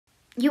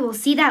You will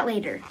see that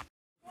later.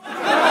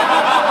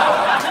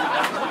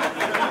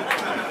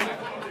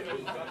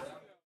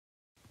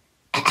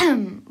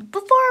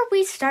 Before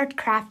we start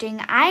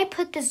crafting, I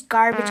put this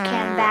garbage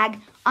can bag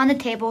on the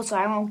table so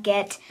I won't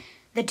get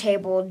the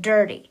table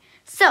dirty.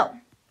 So,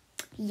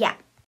 yeah.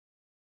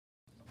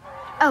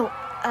 Oh,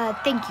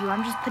 thank you.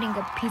 I'm just putting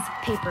a piece of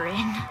paper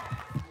in.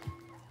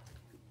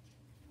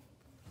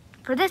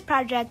 For this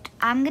project,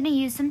 I'm going to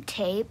use some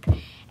tape,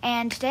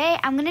 and today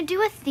I'm going to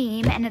do a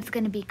theme, and it's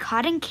going to be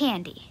cotton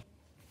candy.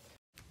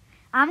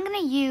 I'm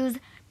going to use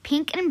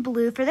pink and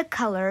blue for the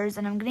colors,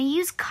 and I'm going to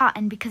use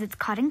cotton because it's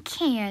cotton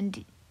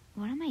candy.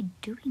 What am I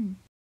doing?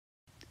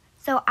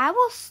 So I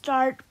will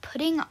start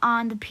putting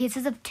on the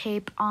pieces of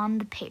tape on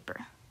the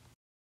paper.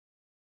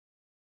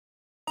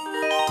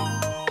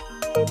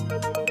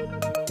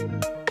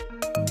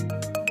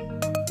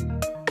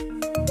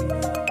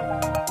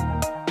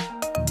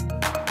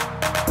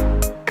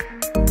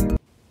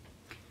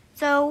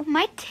 So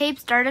my tape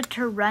started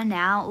to run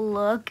out.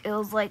 Look, it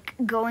was like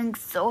going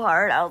so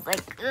hard. I was like,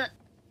 ugh.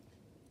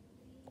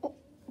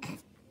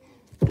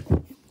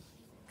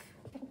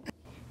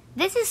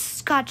 This is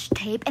Scotch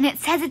tape, and it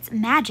says it's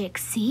magic,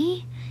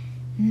 see?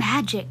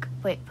 Magic.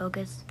 Wait,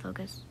 focus,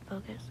 focus,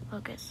 focus,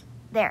 focus.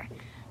 There.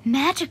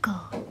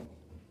 Magical.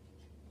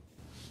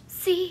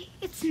 See,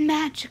 it's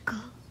magical.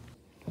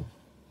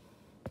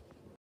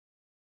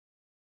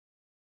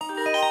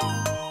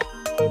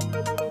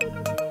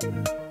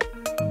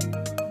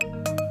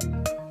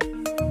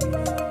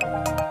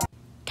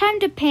 Time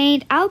to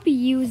paint. I'll be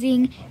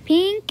using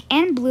pink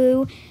and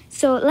blue,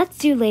 so let's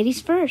do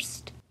ladies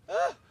first.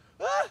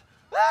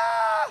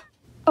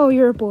 Oh,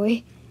 you're a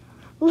boy.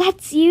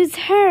 Let's use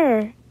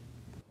her.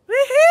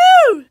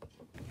 Woohoo!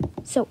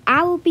 So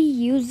I will be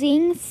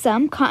using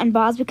some cotton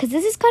balls because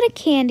this is cotton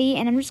candy,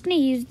 and I'm just going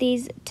to use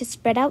these to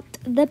spread out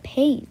the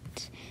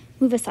paint.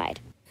 Move aside.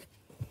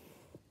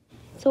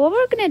 So what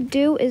we're going to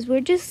do is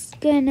we're just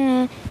going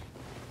to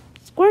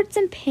squirt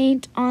some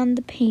paint on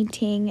the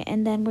painting,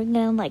 and then we're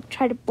going to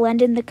try to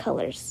blend in the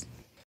colors.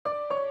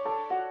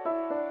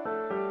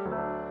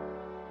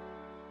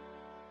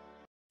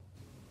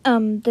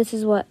 This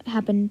is what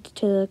happened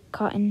to the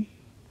cotton.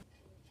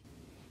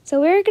 So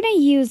we're gonna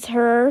use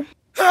her.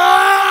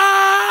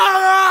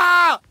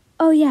 Oh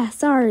yeah,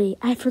 sorry,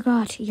 I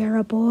forgot, you're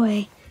a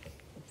boy.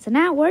 So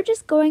now we're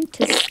just going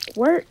to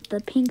squirt the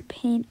pink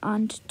paint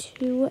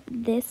onto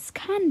this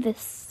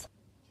canvas.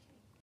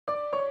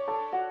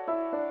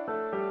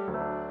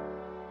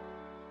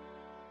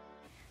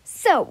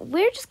 So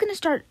we're just gonna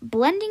start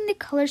blending the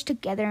colors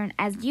together, and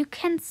as you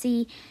can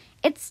see,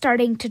 it's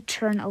starting to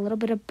turn a little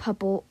bit of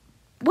purple.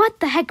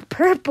 What the heck,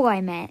 purple I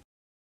meant.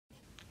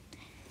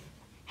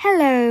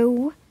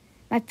 Hello.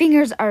 My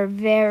fingers are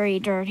very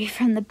dirty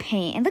from the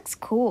paint. It looks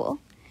cool.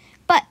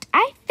 But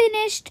I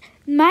finished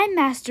my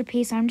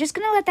masterpiece, so I'm just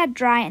going to let that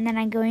dry, and then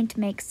I'm going to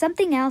make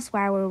something else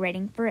while we're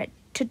waiting for it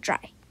to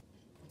dry.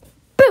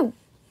 Boom!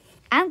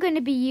 I'm going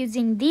to be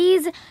using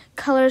these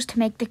colors to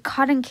make the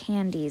cotton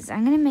candies.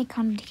 I'm going to make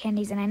cotton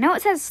candies, and I know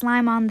it says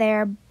slime on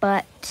there,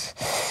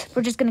 but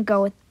we're just going to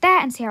go with that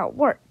and see how it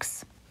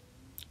works.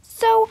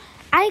 So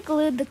I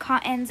glued the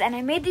cottons, and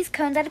I made these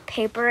cones out of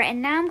paper,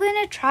 and now I'm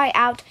going to try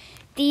out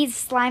these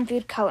slime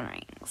food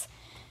colorings.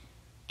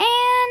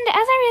 And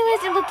as I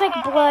realized it looked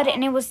like blood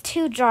and it was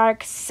too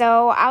dark,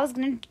 so I was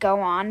going to go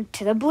on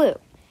to the blue.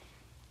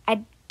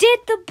 I did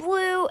the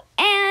blue,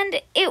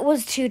 and it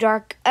was too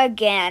dark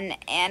again,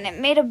 and it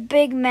made a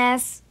big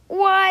mess.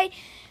 Why?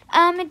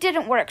 It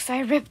didn't work, so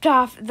I ripped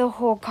off the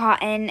whole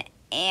cotton,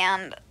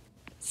 and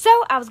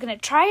so I was going to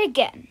try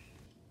again.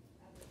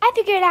 I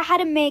figured out how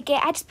to make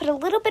it. I just put a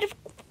little bit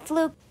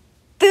of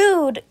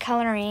food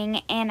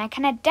coloring, and I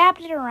kind of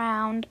dabbed it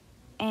around.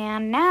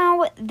 And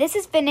now this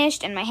is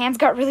finished, and my hands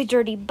got really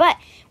dirty, but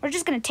we're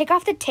just going to take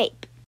off the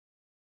tape.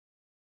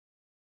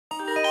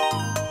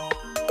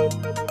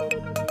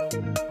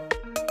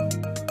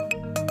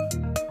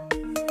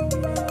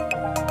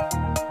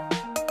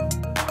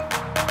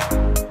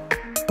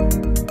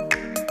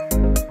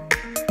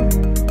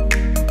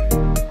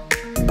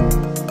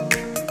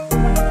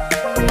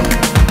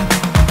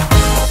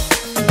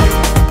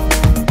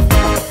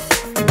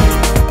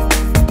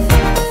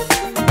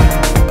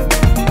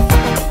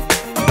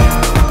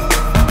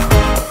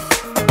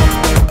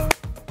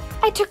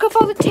 Took off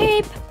all the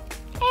tape,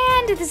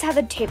 and this is how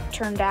the tape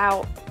turned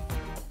out.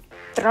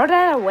 Throw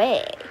that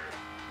away.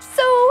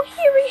 So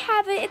here we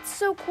have it. It's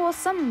so cool.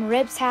 Some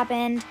rips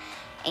happened,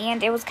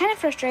 and it was kind of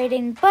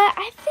frustrating, but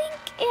I think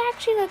it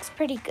actually looks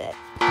pretty good.